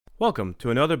Welcome to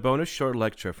another bonus short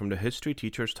lecture from the History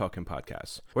Teachers Talking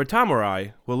Podcast, where Tom or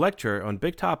I will lecture on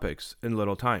big topics in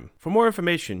little time. For more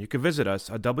information, you can visit us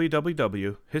at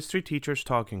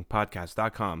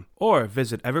www.historyteacherstalkingpodcast.com or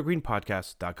visit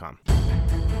evergreenpodcast.com.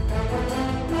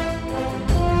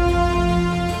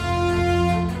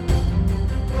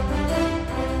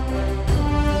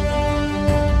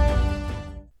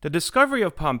 The discovery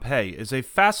of Pompeii is a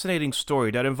fascinating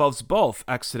story that involves both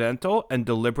accidental and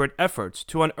deliberate efforts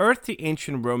to unearth the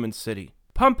ancient Roman city.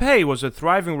 Pompeii was a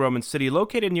thriving Roman city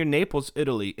located near Naples,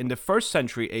 Italy in the 1st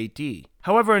century AD.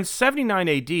 However, in 79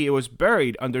 AD, it was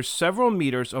buried under several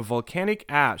meters of volcanic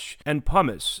ash and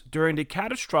pumice during the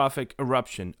catastrophic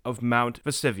eruption of Mount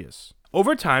Vesuvius.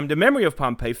 Over time, the memory of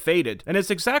Pompeii faded, and its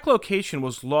exact location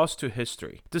was lost to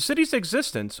history. The city's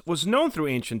existence was known through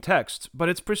ancient texts, but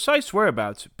its precise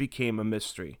whereabouts became a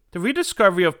mystery. The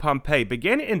rediscovery of Pompeii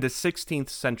began in the 16th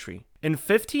century. In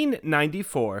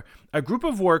 1594, a group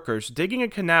of workers digging a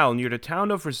canal near the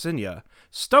town of Rosinia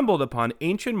stumbled upon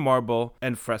ancient marble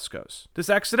and frescoes. This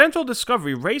accidental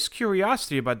discovery raised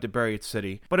curiosity about the buried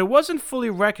city, but it wasn't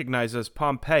fully recognized as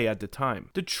Pompeii at the time.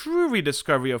 The true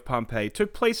rediscovery of Pompeii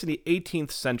took place in the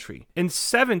 18th century. In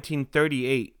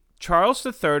 1738, Charles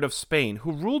III of Spain,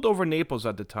 who ruled over Naples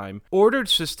at the time, ordered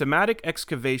systematic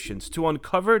excavations to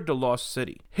uncover the lost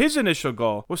city. His initial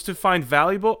goal was to find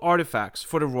valuable artifacts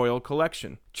for the royal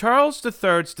collection. Charles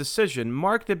III's decision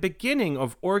marked the beginning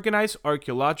of organized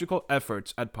archaeological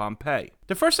efforts at Pompeii.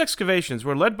 The first excavations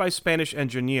were led by Spanish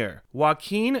engineer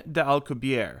Joaquin de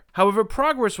Alcubierre. However,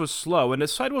 progress was slow and the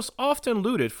site was often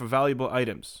looted for valuable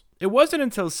items. It wasn't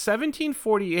until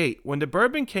 1748 when the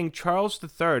Bourbon King Charles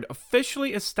III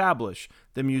officially established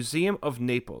the Museum of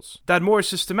Naples that more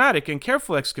systematic and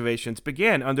careful excavations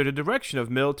began under the direction of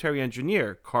military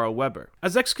engineer Carl Weber.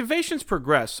 As excavations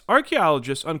progressed,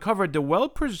 archaeologists uncovered the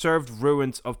well-preserved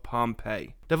ruins of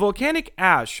Pompeii. The volcanic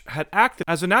ash had acted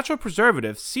as a natural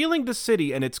preservative, sealing the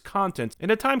city and its contents in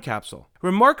a time capsule.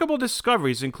 Remarkable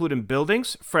discoveries included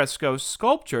buildings, frescoes,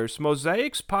 sculptures,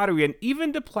 mosaics, pottery, and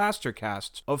even the plaster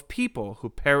casts of people who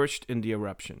perished in the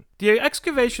eruption. The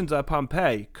excavations at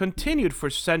Pompeii continued for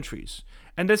centuries,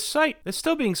 and the site is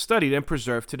still being studied and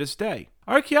preserved to this day.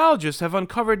 Archaeologists have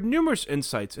uncovered numerous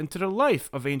insights into the life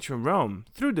of ancient Rome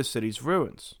through the city's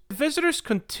ruins. Visitors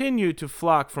continue to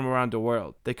flock from around the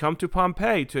world. They come to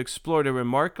Pompeii to explore the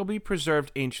remarkably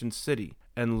preserved ancient city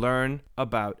and learn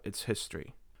about its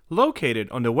history. Located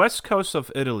on the west coast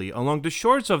of Italy along the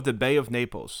shores of the Bay of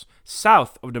Naples,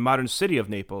 south of the modern city of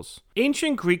Naples,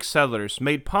 ancient Greek settlers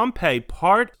made Pompeii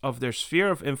part of their sphere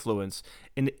of influence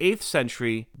in the 8th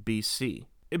century BC.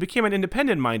 It became an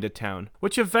independent-minded town,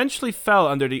 which eventually fell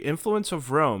under the influence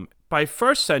of Rome. By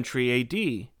 1st century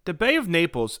AD, the Bay of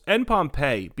Naples and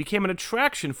Pompeii became an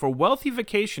attraction for wealthy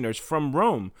vacationers from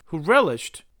Rome who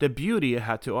relished the beauty it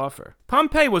had to offer.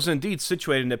 Pompeii was indeed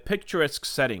situated in a picturesque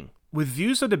setting, with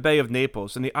views of the Bay of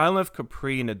Naples and the island of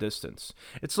Capri in the distance.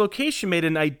 Its location made it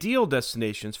an ideal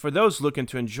destination for those looking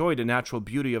to enjoy the natural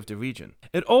beauty of the region.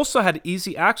 It also had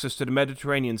easy access to the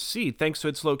Mediterranean Sea thanks to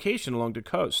its location along the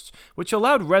coast, which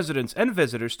allowed residents and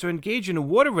visitors to engage in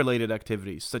water-related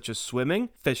activities such as swimming,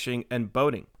 fishing, and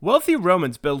boating. Wealthy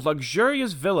Romans built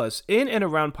luxurious villas in and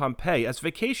around Pompeii as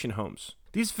vacation homes.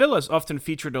 These villas often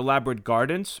featured elaborate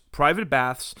gardens, private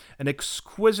baths, and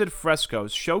exquisite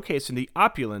frescoes showcasing the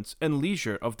opulence and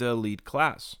leisure of the elite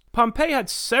class. Pompeii had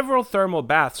several thermal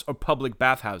baths or public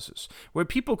bathhouses, where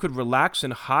people could relax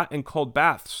in hot and cold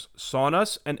baths,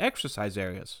 saunas, and exercise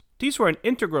areas. These were an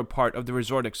integral part of the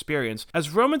resort experience, as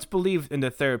Romans believed in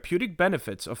the therapeutic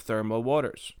benefits of thermal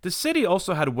waters. The city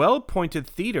also had well-appointed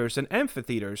theaters and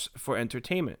amphitheaters for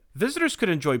entertainment. Visitors could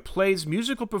enjoy plays,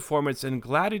 musical performance, and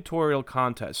gladiatorial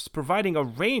contests, providing a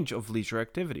range of leisure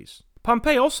activities.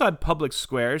 Pompeii also had public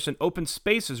squares and open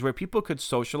spaces where people could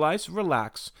socialize,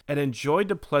 relax, and enjoy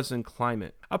the pleasant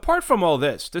climate. Apart from all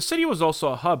this, the city was also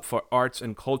a hub for arts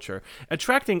and culture,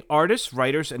 attracting artists,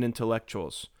 writers, and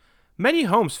intellectuals. Many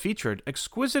homes featured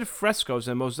exquisite frescoes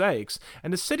and mosaics,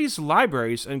 and the city's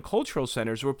libraries and cultural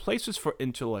centers were places for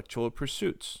intellectual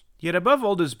pursuits. Yet above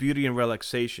all this beauty and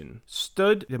relaxation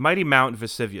stood the mighty Mount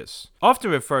Vesuvius,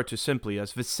 often referred to simply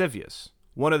as Vesuvius,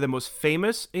 one of the most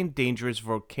famous and dangerous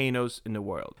volcanoes in the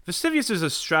world. Vesuvius is a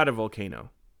stratovolcano,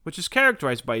 which is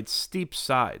characterized by its steep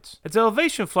sides. Its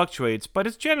elevation fluctuates, but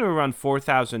it's generally around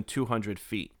 4,200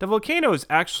 feet. The volcano is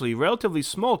actually relatively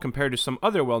small compared to some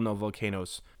other well-known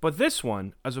volcanoes, but this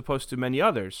one, as opposed to many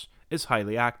others, is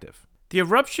highly active. The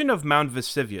eruption of Mount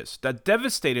Vesuvius that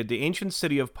devastated the ancient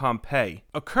city of Pompeii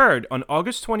occurred on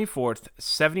August 24th,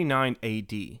 79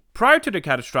 AD. Prior to the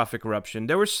catastrophic eruption,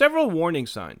 there were several warning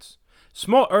signs.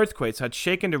 Small earthquakes had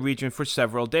shaken the region for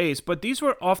several days, but these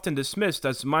were often dismissed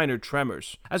as minor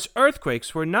tremors, as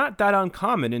earthquakes were not that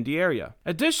uncommon in the area.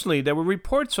 Additionally, there were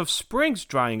reports of springs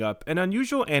drying up and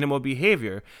unusual animal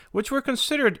behavior, which were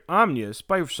considered ominous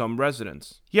by some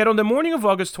residents. Yet on the morning of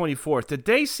August 24th, the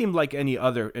day seemed like any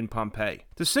other in Pompeii.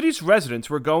 The city's residents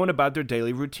were going about their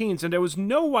daily routines, and there was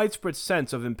no widespread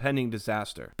sense of impending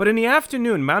disaster. But in the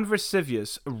afternoon, Mount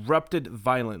Vesuvius erupted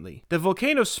violently. The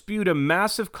volcano spewed a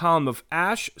massive column of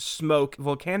ash, smoke,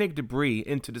 volcanic debris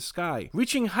into the sky,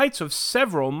 reaching heights of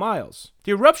several miles.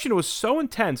 The eruption was so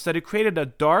intense that it created a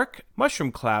dark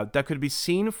mushroom cloud that could be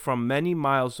seen from many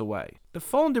miles away. The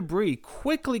fallen debris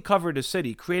quickly covered the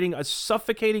city, creating a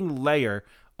suffocating layer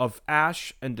of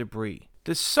ash and debris.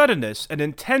 The suddenness and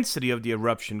intensity of the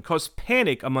eruption caused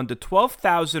panic among the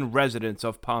 12,000 residents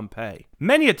of Pompeii.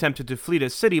 Many attempted to flee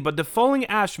the city, but the falling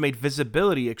ash made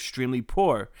visibility extremely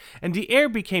poor, and the air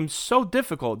became so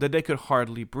difficult that they could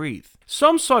hardly breathe.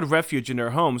 Some sought refuge in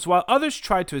their homes, while others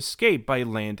tried to escape by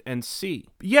land and sea.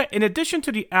 Yet, in addition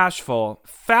to the ashfall,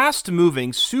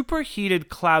 fast-moving, superheated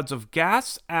clouds of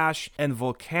gas, ash, and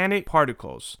volcanic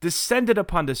particles descended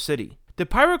upon the city. The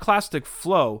pyroclastic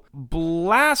flow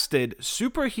blasted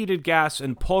superheated gas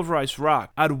and pulverized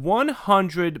rock at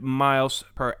 100 miles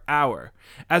per hour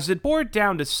as it poured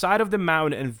down the side of the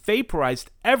mountain and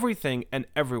vaporized everything and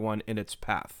everyone in its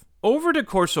path. Over the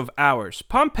course of hours,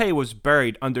 Pompeii was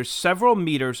buried under several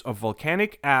meters of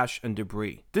volcanic ash and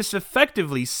debris. This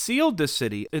effectively sealed the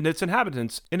city and its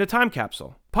inhabitants in a time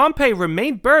capsule. Pompeii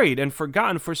remained buried and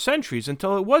forgotten for centuries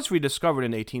until it was rediscovered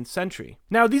in the 18th century.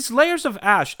 Now, these layers of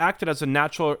ash acted as a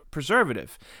natural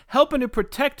preservative, helping to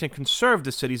protect and conserve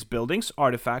the city's buildings,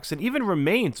 artifacts, and even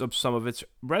remains of some of its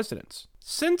residents.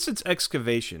 Since its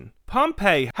excavation,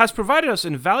 Pompeii has provided us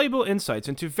invaluable insights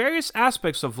into various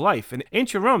aspects of life in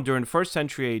ancient Rome during the 1st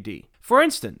century AD. For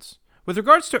instance, with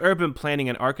regards to urban planning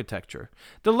and architecture,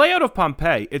 the layout of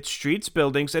Pompeii, its streets,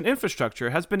 buildings, and infrastructure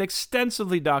has been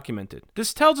extensively documented.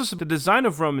 This tells us the design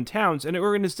of Roman towns and the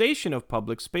organization of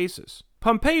public spaces.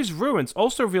 Pompeii's ruins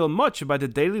also reveal much about the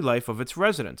daily life of its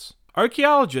residents.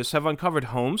 Archaeologists have uncovered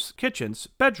homes, kitchens,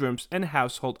 bedrooms, and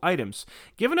household items,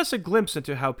 giving us a glimpse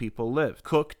into how people lived,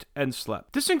 cooked, and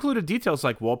slept. This included details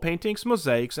like wall paintings,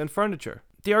 mosaics, and furniture.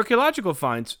 The archaeological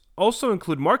finds also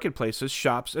include marketplaces,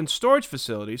 shops, and storage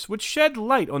facilities which shed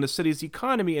light on the city's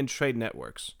economy and trade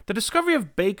networks. The discovery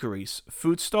of bakeries,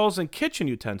 food stalls, and kitchen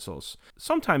utensils,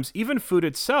 sometimes even food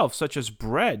itself such as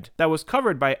bread that was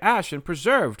covered by ash and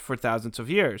preserved for thousands of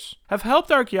years, have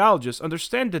helped archaeologists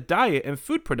understand the diet and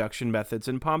food production methods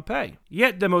in Pompeii.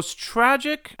 Yet the most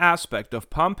tragic aspect of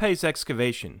Pompeii's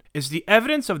excavation is the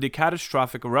evidence of the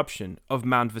catastrophic eruption of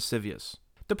Mount Vesuvius.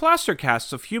 The plaster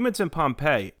casts of humans in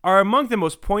Pompeii are among the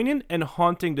most poignant and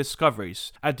haunting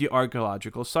discoveries at the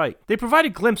archaeological site. They provide a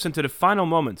glimpse into the final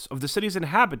moments of the city's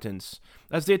inhabitants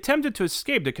as they attempted to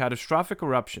escape the catastrophic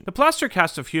eruption. The plaster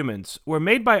casts of humans were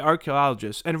made by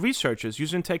archaeologists and researchers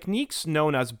using techniques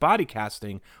known as body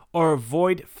casting or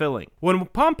void filling. When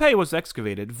Pompeii was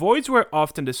excavated, voids were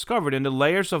often discovered in the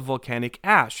layers of volcanic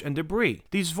ash and debris.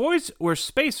 These voids were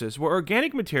spaces where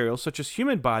organic materials such as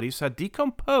human bodies had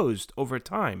decomposed over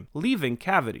time, leaving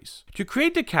cavities. To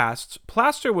create the casts,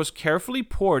 plaster was carefully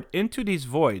poured into these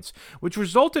voids, which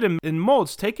resulted in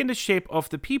molds taking the shape of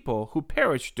the people who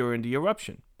perished during the eruption.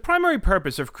 The primary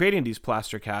purpose of creating these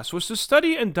plaster casts was to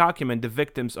study and document the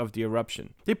victims of the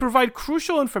eruption. They provide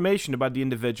crucial information about the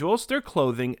individuals, their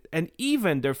clothing, and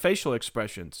even their facial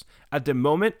expressions at the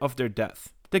moment of their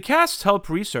death. The casts help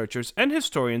researchers and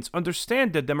historians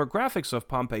understand the demographics of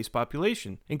Pompeii's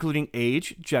population, including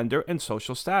age, gender, and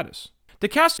social status. The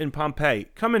casts in Pompeii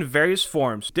come in various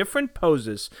forms, different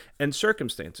poses, and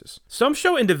circumstances. Some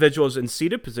show individuals in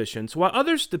seated positions, while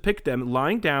others depict them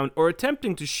lying down or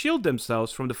attempting to shield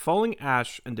themselves from the falling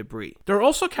ash and debris. There are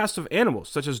also casts of animals,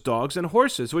 such as dogs and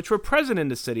horses, which were present in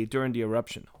the city during the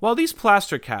eruption. While these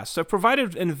plaster casts have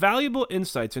provided invaluable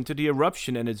insights into the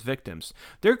eruption and its victims,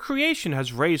 their creation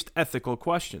has raised ethical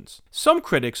questions. Some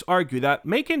critics argue that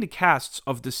making the casts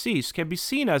of deceased can be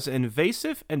seen as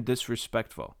invasive and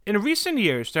disrespectful. In recent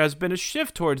years, there has been a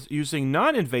shift towards using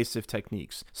non-invasive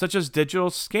techniques, such as digital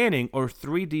scanning or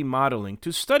 3D modeling,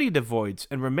 to study the voids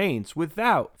and remains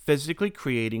without physically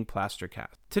creating plaster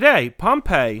casts. Today,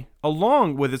 Pompeii,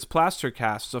 along with its plaster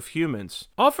casts of humans,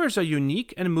 offers a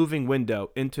unique and moving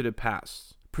window into the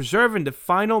past, preserving the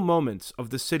final moments of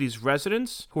the city's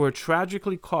residents who were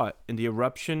tragically caught in the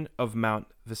eruption of Mount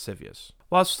Vesuvius.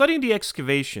 While studying the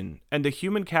excavation and the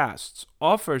human casts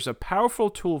offers a powerful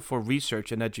tool for research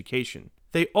and education,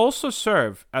 they also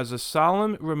serve as a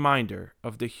solemn reminder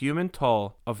of the human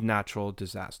toll of natural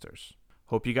disasters.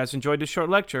 Hope you guys enjoyed this short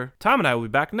lecture. Tom and I will be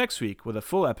back next week with a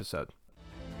full episode.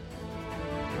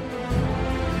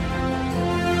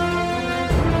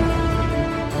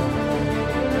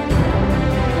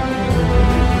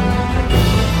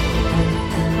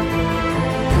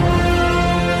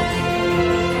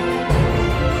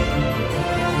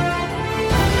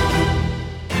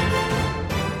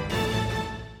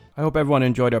 I hope everyone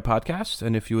enjoyed our podcast,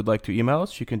 and if you would like to email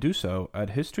us, you can do so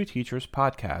at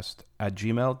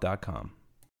historyteacherspodcast@gmail.com.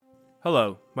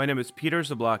 Hello, my name is Peter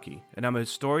Zablocki, and I'm a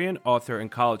historian, author, and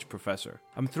college professor.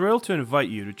 I'm thrilled to invite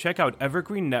you to check out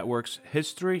Evergreen Network's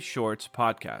History Shorts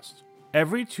podcast.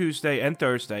 Every Tuesday and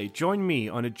Thursday, join me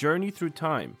on a journey through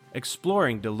time,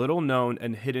 exploring the little-known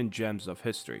and hidden gems of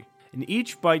history. In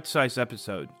each bite-sized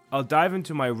episode, I'll dive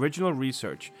into my original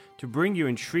research to bring you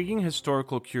intriguing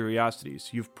historical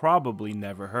curiosities you've probably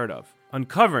never heard of,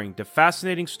 uncovering the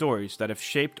fascinating stories that have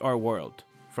shaped our world,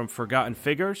 from forgotten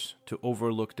figures to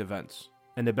overlooked events.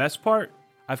 And the best part?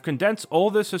 I've condensed all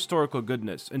this historical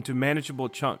goodness into manageable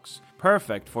chunks,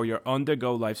 perfect for your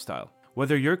on-the-go lifestyle.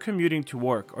 Whether you're commuting to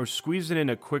work or squeezing in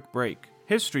a quick break,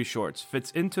 History Shorts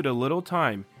fits into the little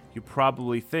time you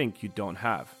probably think you don't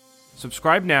have.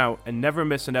 Subscribe now and never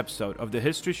miss an episode of the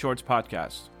History Shorts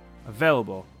podcast,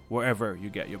 available wherever you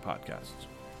get your podcasts.